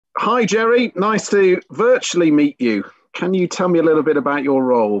Hi, Gerry. Nice to virtually meet you. Can you tell me a little bit about your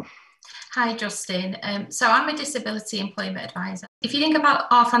role? Hi, Justin. So I'm a disability employment advisor. If you think about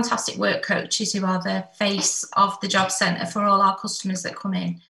our fantastic work coaches who are the face of the job centre for all our customers that come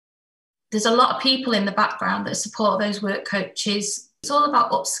in, there's a lot of people in the background that support those work coaches. It's all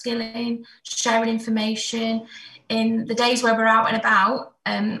about upskilling, sharing information. In the days where we're out and about,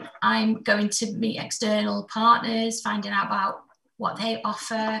 I'm going to meet external partners, finding out about what they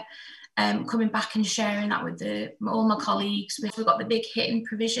offer, coming back and sharing that with all my colleagues. We've got the big hitting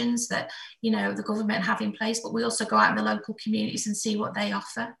provisions that, the government have in place, but we also go out in the local communities and see what they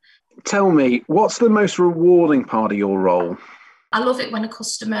offer. Tell me, what's the most rewarding part of your role? I love it when a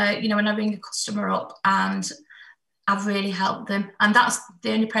customer, when I ring a customer up and I've really helped them. And that's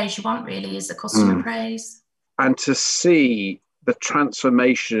the only praise you want, really, is the customer praise. And to see the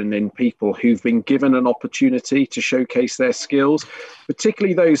transformation in people who've been given an opportunity to showcase their skills,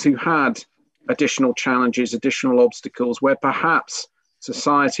 particularly those who had additional challenges, additional obstacles, where perhaps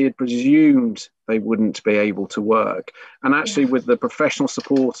society had presumed they wouldn't be able to work. And actually, with the professional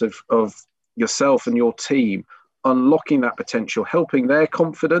support of yourself and your team, unlocking that potential, helping their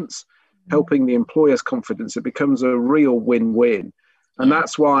confidence, helping the employer's confidence, it becomes a real win-win. And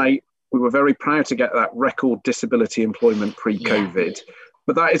that's why we were very proud to get that record disability employment pre-COVID.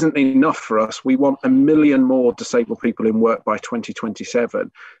 But that isn't enough for us. We want 1 million more disabled people in work by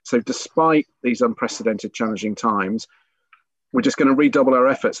 2027. So despite these unprecedented challenging times, we're just going to redouble our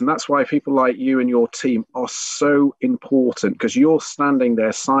efforts. And that's why people like you and your team are so important, because you're standing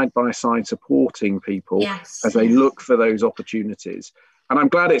there side by side supporting people as they look for those opportunities. And I'm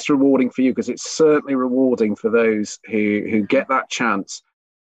glad it's rewarding for you, because it's certainly rewarding for those who get that chance